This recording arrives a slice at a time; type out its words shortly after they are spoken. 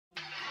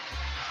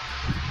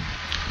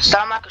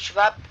السلام عليكم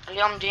شباب،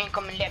 اليوم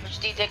جايينكم من لعبة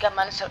جديدة.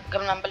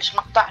 قبل ما نبلش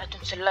مقطع لا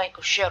تنسوا اللايك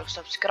والشير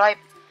والسبسكرايب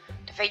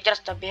وتفعيل جرس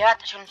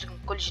التنبيهات عشان يوصلكم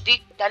كل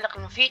جديد. التعليق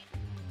المفيد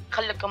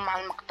خليكم مع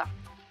المقطع.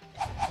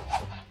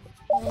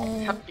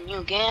 نحط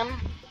نيو جيم.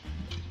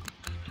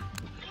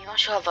 ايوه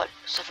شو هذول؟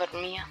 0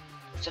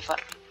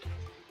 0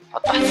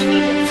 حط واحدة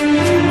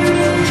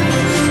جديدة.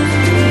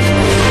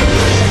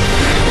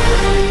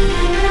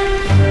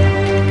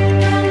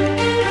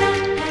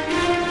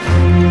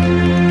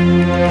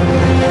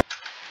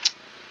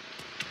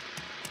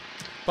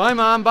 Bye,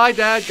 Mom. Bye,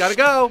 Dad. Gotta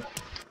go.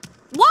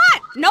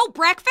 What? No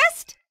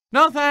breakfast?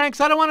 No,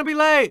 thanks. I don't want to be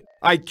late.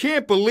 I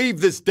can't believe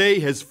this day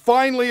has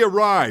finally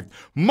arrived.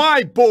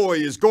 My boy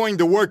is going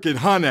to work at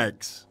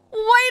Hunex.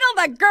 Wait till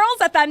the girls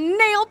at the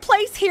nail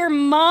place hear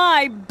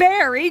my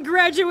Barry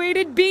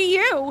graduated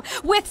BU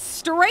with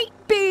straight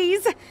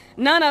B's.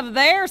 None of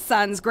their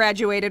sons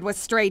graduated with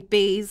straight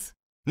B's.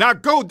 Now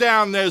go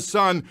down there,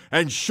 son,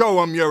 and show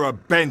him you're a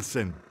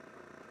Benson.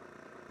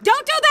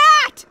 Don't do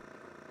that!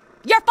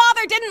 Your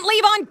father didn't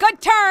leave on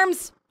good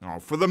terms. Oh,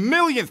 for the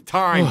millionth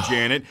time,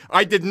 Janet,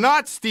 I did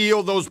not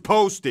steal those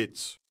Post-its.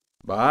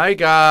 Bye,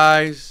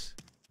 guys.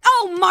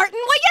 Oh,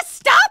 Martin, will you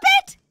stop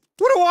it?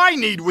 What do I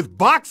need with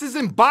boxes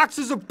and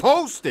boxes of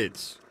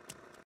Post-its?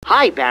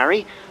 Hi,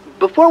 Barry.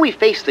 Before we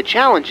face the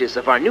challenges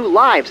of our new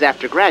lives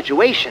after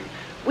graduation,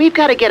 we've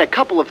got to get a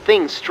couple of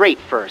things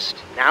straight first.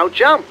 Now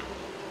jump.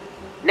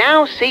 Now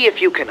see if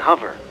you can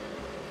hover.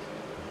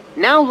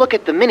 Now look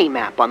at the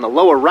mini-map on the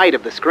lower right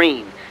of the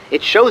screen.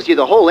 It shows you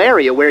the whole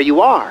area where you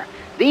are.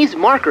 These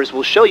markers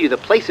will show you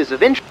the places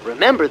of interest.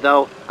 Remember,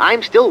 though,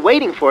 I'm still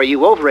waiting for you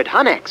over at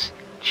Hunex.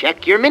 Check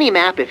your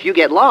mini-map if you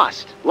get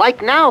lost. Like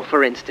now,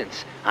 for instance.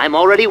 I'm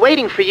already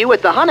waiting for you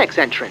at the Hunex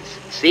entrance.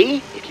 See?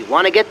 If you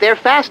want to get there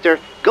faster,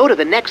 go to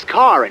the next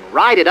car and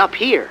ride it up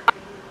here.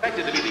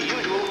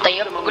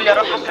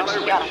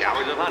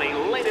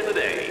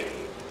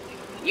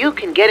 You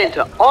can get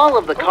into all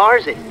of the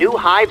cars in New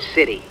Hive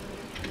City.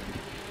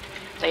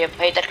 طيب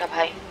هاي تركب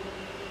هاي.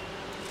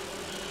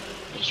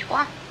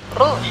 ايوه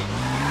روح.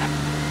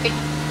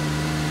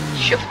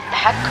 شوف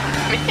التحكم.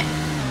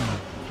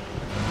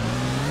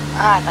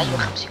 طيب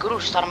 5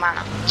 قروش صار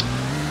معنا.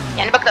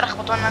 يعني بقدر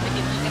اخبط وين ما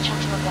بدي بس ليش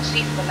مش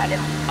رصيف ولا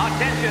عليهم.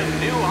 Attention,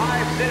 New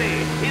Hive City.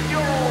 Is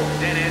your old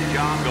dead-end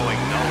job going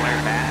nowhere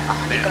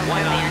fast? Then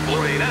why not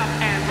hurry it up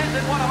and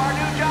visit one of our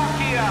new job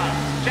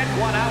kiosks? Check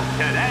one out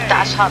today.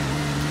 تعال اصحاب.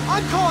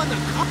 I'm calling the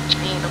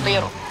ايه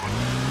نطيروا.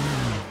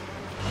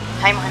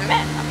 هاي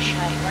مهمات مش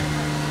هاي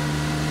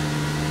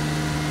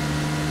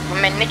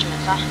مهمة النجمة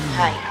صح؟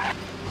 هاي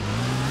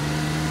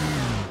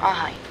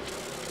هاي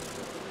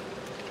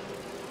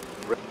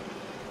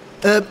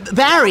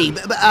Barry,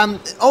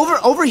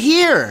 over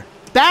here.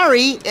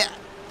 Barry,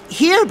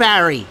 here,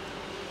 Barry.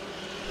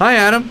 Hi,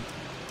 Adam.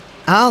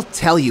 I'll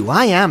tell you,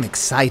 I am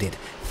excited.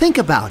 Think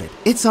about it.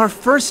 It's our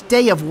first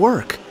day of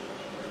work.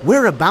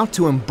 We're about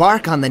to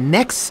embark on the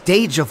next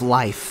stage of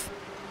life.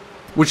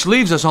 Which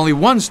leaves us only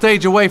one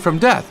stage away from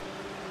death.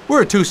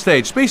 We're a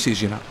two-stage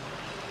species, you know.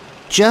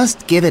 Just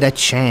give it a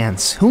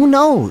chance. Who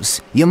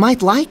knows? You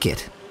might like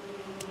it.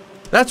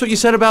 That's what you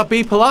said about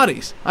B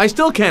Pilates. I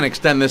still can't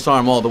extend this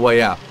arm all the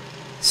way out.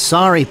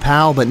 Sorry,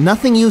 pal, but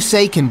nothing you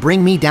say can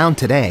bring me down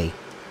today.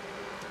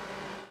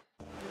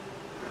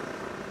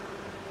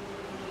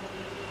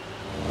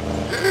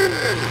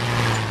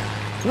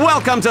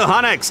 Welcome to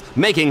Hunex,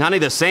 making honey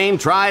the same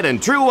tried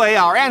and true way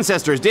our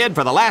ancestors did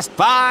for the last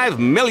 5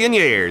 million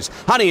years.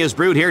 Honey is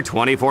brewed here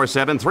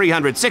 24/7,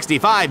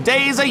 365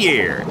 days a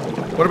year.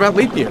 What about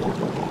leap year?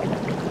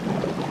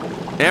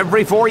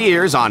 Every 4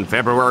 years, on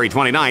February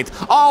 29th,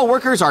 all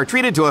workers are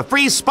treated to a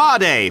free spa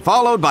day,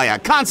 followed by a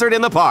concert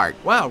in the park.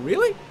 Wow,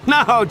 really?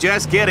 No,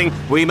 just kidding.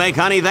 We make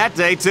honey that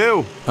day,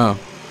 too. Oh.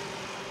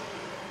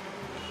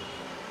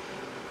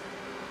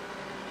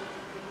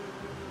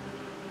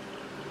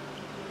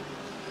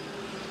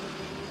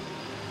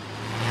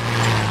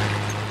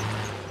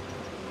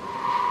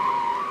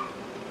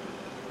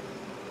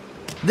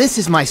 This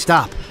is my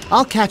stop.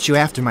 I'll catch you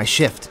after my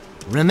shift.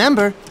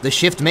 Remember, the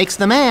shift makes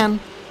the man.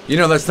 You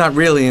know, that's not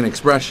really an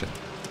expression.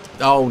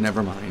 Oh,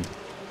 never mind.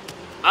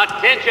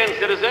 Attention,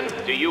 citizen.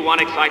 Do you want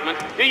excitement?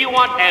 Do you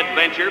want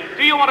adventure?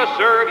 Do you want to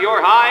serve your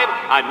hive?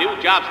 A new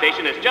job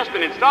station has just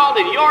been installed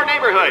in your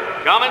neighborhood.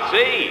 Come and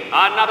see.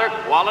 Another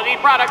quality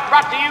product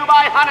brought to you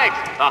by Hunex,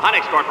 the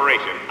Hunex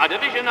Corporation, a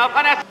division of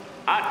Hunex.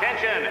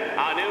 Attention,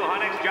 a new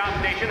Hunex job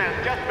station has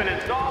just been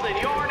installed in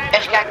your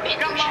ايش قاعد neighborhood.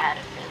 بيحكي مش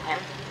عارف. المهم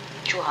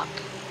شو هاد؟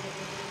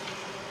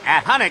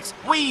 At Hunex,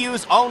 we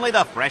use only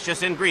the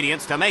freshest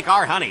ingredients to make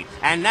our honey.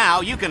 And now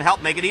you can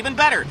help make it even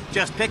better.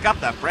 Just pick up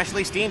the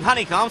freshly steamed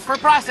honeycombs for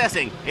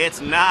processing.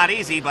 It's not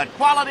easy, but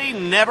quality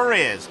never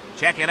is.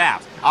 Check it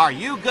out. Are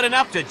you good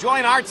enough to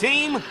join our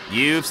team?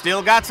 You've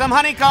still got some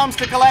honeycombs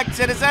to collect,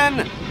 citizen.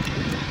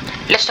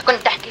 لسه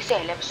كنت احكي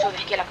سهلة بس هو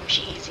بحكي لكم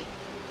شيء ايزي.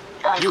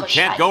 You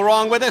can't go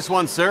wrong with this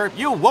one, sir.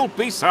 You won't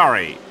be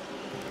sorry.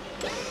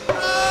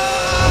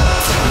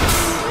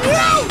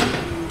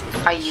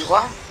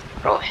 ايوه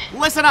روح.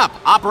 Listen up.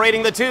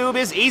 Operating the tube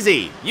is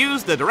easy.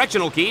 Use the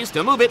directional keys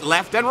to move it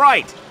left and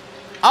right.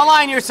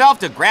 Align yourself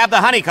to grab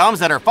the honeycombs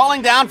that are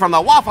falling down from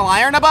the waffle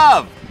iron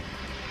above.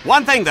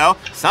 One thing though,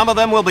 some of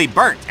them will be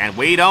burnt, and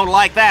we don't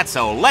like that,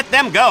 so let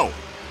them go.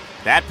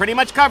 That pretty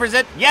much covers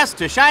it. Yes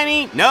to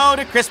shiny, no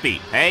to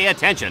crispy. Pay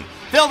attention.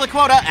 Fill the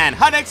quota and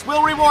Hunnix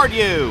will reward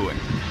you.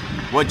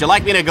 Would you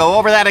like me to go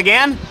over that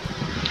again?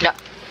 لا.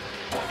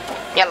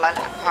 يلا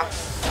العب ها.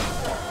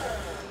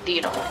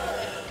 ديله.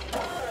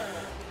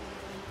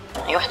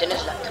 هي واحدة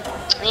نزلت.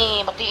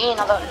 ايه بطيئين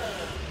هذول.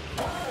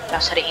 لا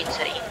سريعين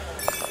سريعين.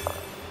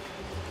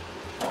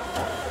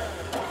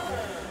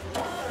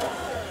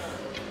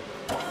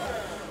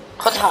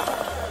 خذها.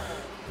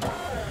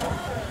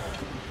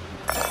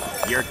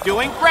 You're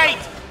doing great.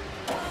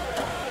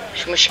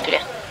 مش مشكلة.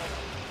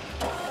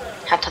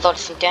 حتى هذول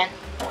الثنتين.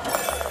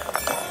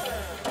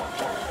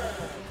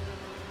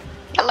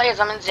 يلا يا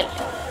زلمة انزل.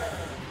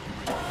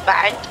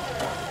 بعد.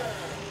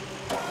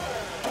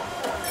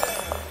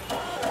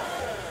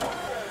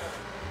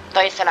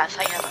 طيب ثلاث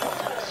هيا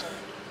ثلاث.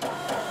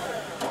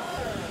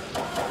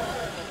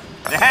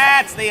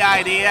 That's the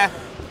idea.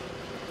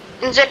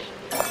 انزل.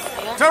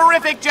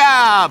 Terrific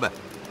job.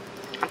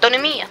 اعطوني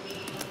 100.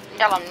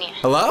 يلا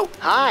منيح. Hello?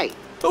 Hi,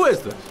 Who is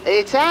this?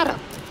 it's Adam.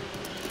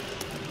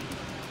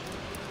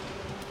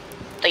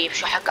 طيب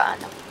شو حكى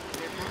انا؟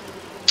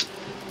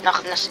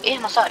 ناخذ ايه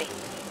مصاري.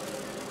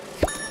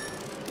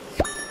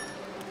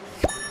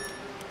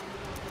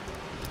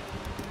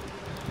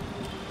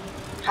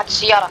 هات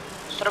السيارة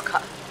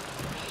اسرقها.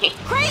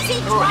 Crazy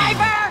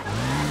driver!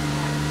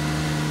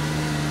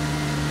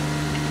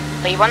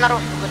 طيب انا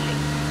اروح بقول لي.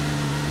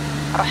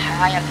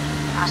 اروح هاي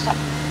العسل.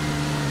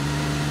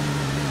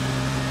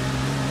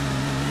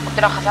 قلت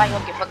له خذ هاي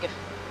وقف وقف.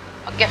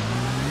 وقف.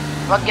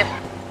 وقف.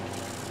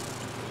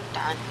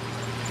 تعال.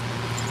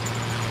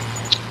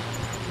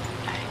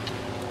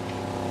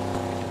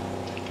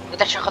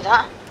 قدرت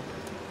اخذها؟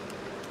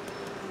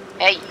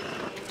 اي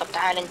طب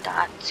تعال انت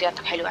عاد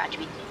سيارتك حلوة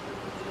عجبتني.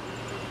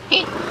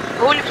 هي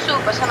هو اللي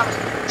بسوق بس انا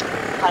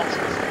خلاص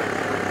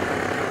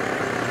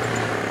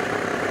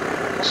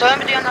بس وين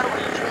بدي انا اروح؟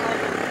 شو المهم؟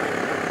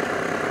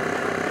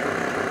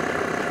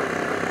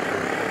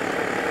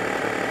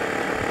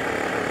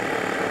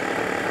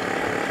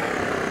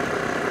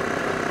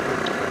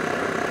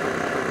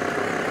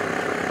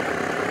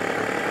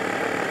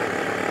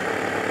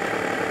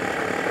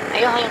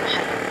 ايوه هاي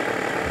المحل.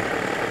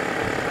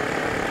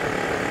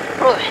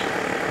 روح.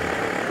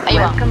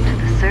 أيوة. Welcome to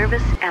the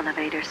service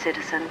elevator,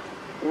 citizen.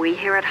 We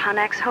here at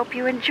Hunnix hope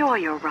you enjoy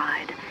your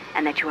ride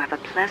and that you have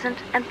a pleasant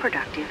and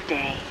productive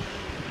day.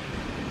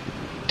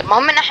 طب ما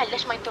هم من ناحية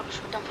ليش ما يطروا شو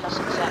بدهم في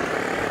الأسانسير؟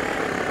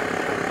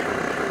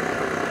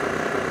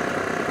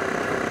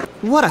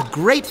 What a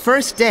great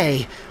first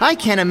day. I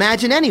can't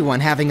imagine anyone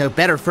having a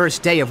better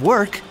first day of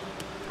work.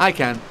 I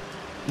can.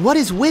 What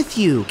is with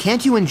you?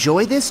 Can't you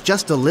enjoy this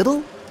just a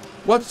little?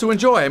 What's to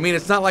enjoy? I mean,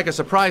 it's not like a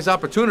surprise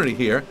opportunity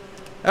here.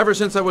 Ever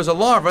since I was a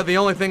larva, the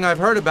only thing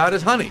I've heard about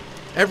is honey.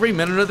 Every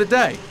minute of the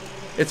day.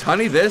 It's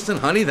honey this and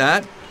honey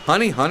that.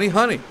 Honey, honey,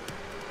 honey.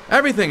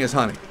 Everything is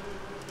honey.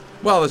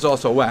 Well, there's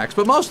also wax,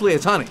 but mostly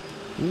it's honey.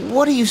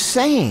 What are you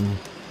saying?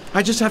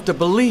 I just have to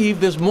believe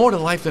there's more to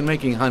life than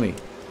making honey.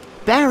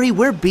 Barry,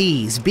 we're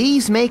bees.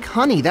 Bees make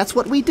honey. That's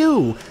what we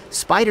do.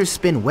 Spiders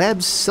spin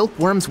webs,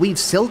 silkworms weave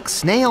silk,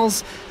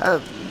 snails...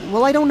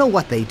 well, I don't know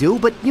what they do,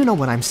 but you know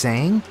what I'm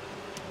saying.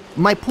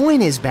 My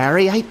point is,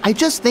 Barry, I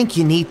just think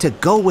you need to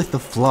go with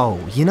the flow,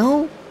 you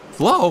know?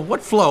 Flow?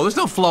 What flow?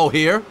 There's no flow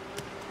here.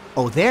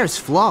 Oh, there's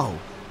Flo.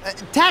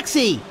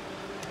 Taxi!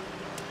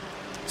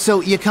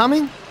 So, you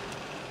coming?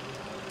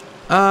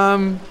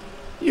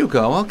 You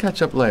go. I'll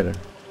catch up later.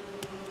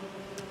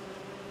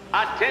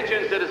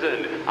 Attention, citizen.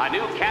 A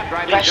new cab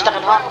driving راح job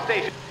اشتغل trial هون.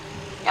 station.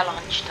 يلا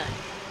هنشتغل.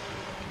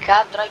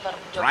 كاب درايفر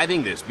جوب.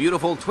 Driving this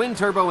beautiful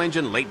twin-turbo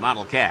engine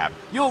late-model cab,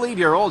 you'll leave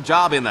your old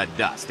job in the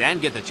dust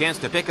and get the chance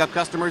to pick up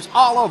customers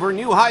all over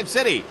New Hive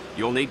City.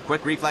 You'll need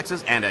quick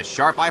reflexes and a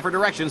sharp eye for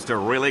directions to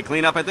really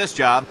clean up at this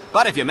job.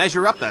 But if you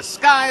measure up, the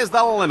sky's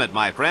the limit,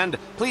 my friend.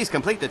 Please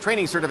complete the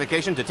training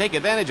certification to take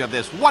advantage of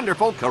this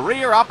wonderful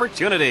career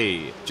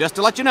opportunity. Just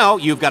to let you know,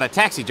 you've got a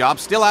taxi job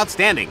still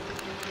outstanding.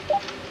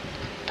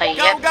 طيب.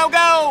 Go, go,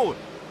 go!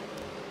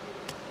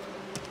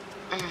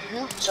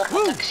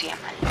 سرعة تاكسي يا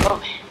معلم.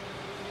 روح.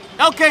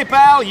 Okay,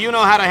 pal, you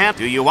know how to handle.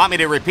 Do you want me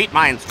to repeat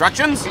my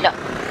instructions? لا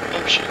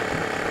امشي.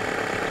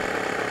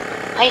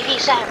 هاي في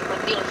سهم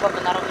وديني فوق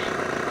انا اروح.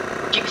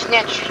 جيب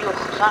اثنين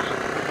شيوخ صح؟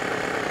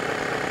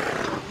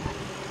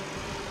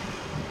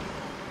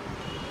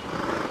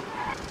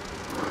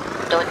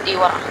 توديه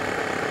ورا.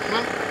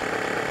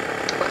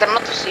 بقدر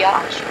انط في السيارة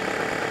على شيء.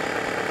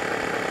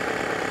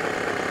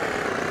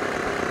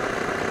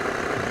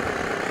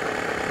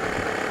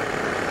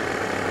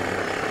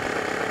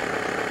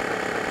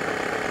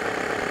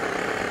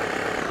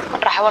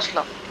 راح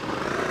اوصله.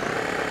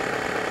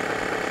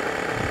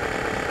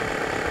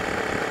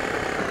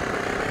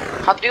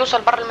 خاطري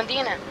يوصل برا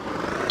المدينة.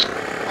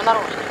 انا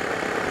اروح.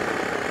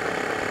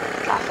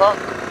 اطلع فوق.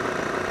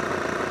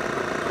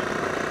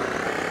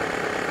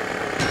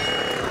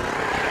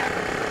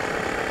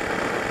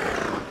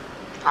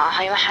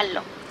 هاي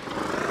محله.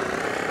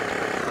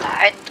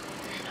 قاعد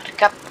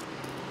اركب.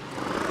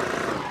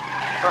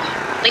 روح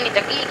اعطيني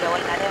دقيقة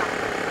ولا عليهم.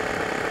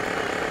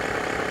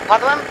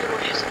 هذا وين بدي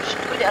اروح؟ حسب شو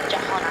تقول لي ارجع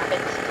هون على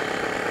بيت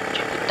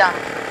جيب قدام.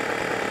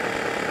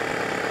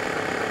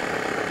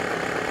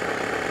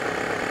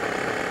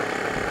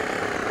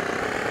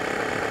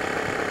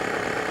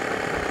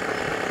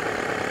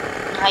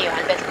 ايوه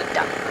على البيت اللي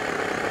قدام.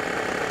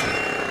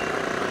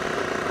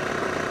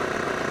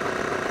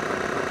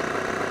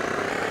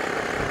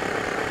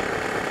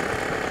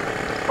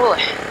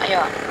 روح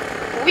ايوه.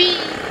 وي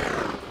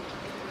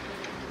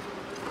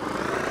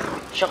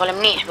شغل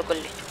منيح بقول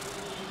لي.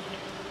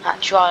 ها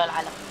شو هذا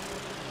العلم؟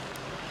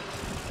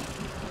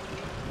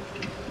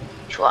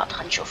 شو هذا؟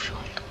 خلينا نشوف شو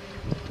هذا.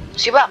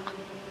 سباق.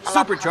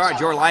 Supercharge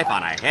your life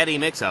on a heady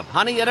mix of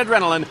honey and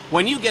adrenaline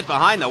when you get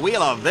behind the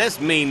wheel of this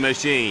mean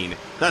machine.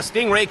 The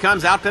Stingray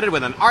comes outfitted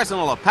with an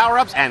arsenal of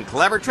power-ups and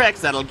clever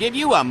tricks that'll give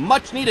you a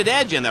much-needed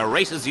edge in the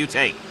races you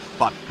take.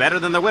 But better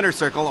than the winner's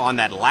circle on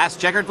that last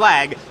checkered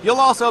flag,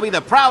 you'll also be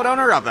the proud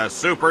owner of the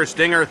Super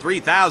Stinger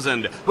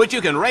 3000, which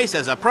you can race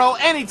as a pro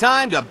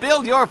anytime to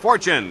build your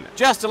fortune.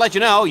 Just to let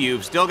you know,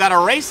 you've still got a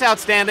race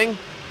outstanding.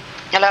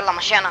 يلا يلا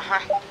مشينا ها.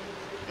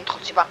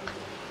 ندخل سباق.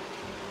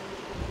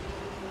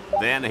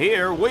 Then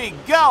here we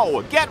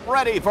go! Get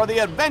ready for the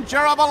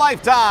adventure of a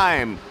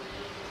lifetime!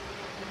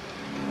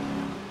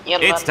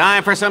 It's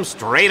time for some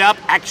straight-up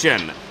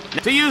action.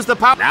 To use the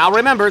power... Now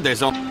remember,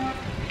 there's only...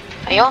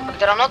 ايوه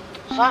بقدر انط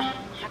صح؟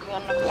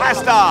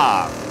 Blast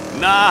off!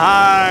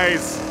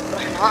 Nice!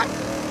 روح من هون.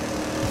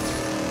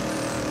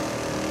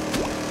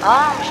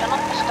 مش انط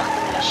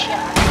استخدم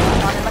الاشياء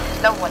هذه المركز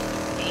الاول.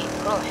 ايه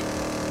روح.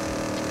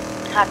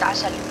 هات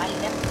عسل يا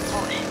معلم.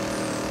 روح.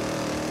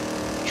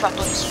 شو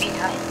اعطوني سبيد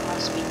هاي؟ ما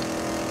سبيد.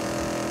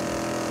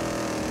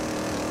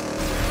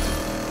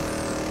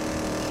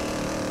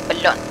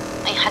 باللون.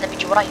 اي حدا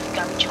بيجي وراي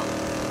يفقع وجهه.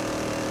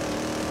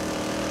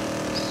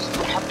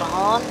 نحطه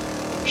هون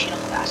نمشي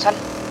ناخذ عسل.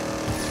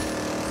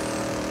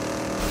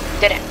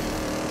 درع.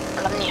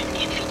 والله منيح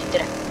منيح بفيد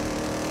الدرع.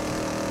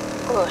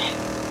 روح.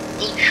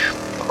 ايش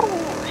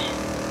روح.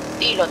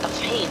 ديله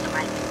تفحيط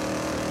معلم.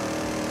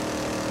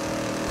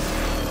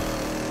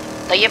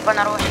 طيب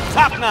انا اروح.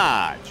 Top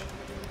notch.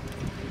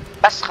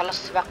 بس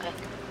خلصت سباق هيك.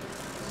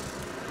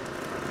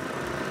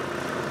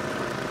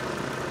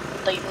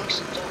 طيب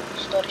نكست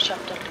ستوري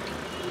شابتر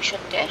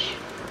وشد ايش؟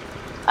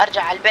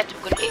 ارجع على البيت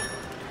بقول ايه؟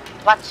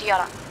 تبغى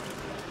سيارة.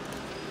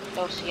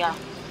 دور سيارة.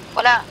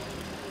 ولا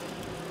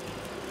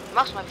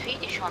ما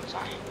بفيدي شلون صح؟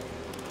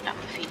 لا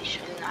بفيدي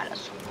خلينا على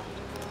الاسهم.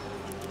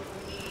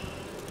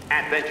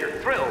 Adventure,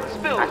 thrills,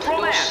 spills,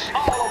 romance,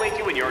 all await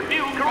you in your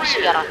new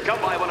career.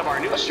 Come by one of our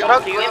new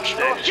job kiosks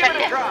and give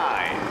it a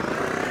try.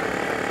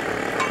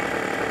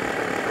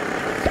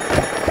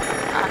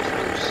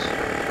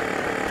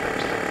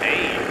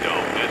 Hey,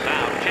 don't miss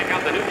out. Check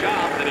out the new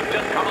jobs that have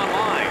just come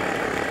online.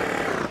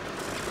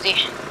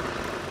 زيح.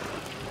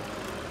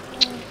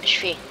 ايش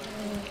فيه؟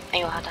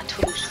 ايوه هات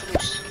فلوس.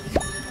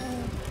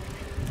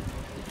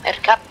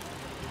 اركب.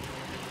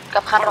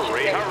 خلنا نروح.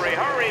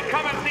 Hurry,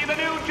 come and see the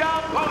new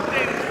job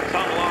postings.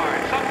 Some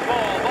large, some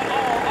small, but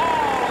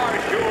all are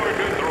sure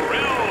to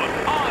thrill.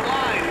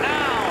 Online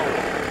now.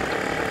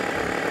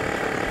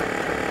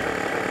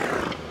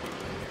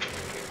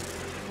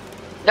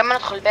 لما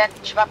ندخل البيت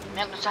شباب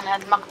ما ينسى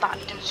هذا المقطع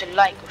لا تنسوا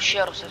اللايك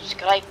والشير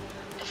وسبسكرايب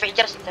وتفعيل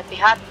جرس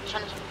التنبيهات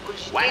عشان كل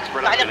شيء Wax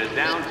production is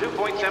down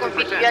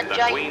 2.7%.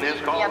 The Queen has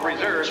called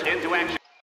reserves into action.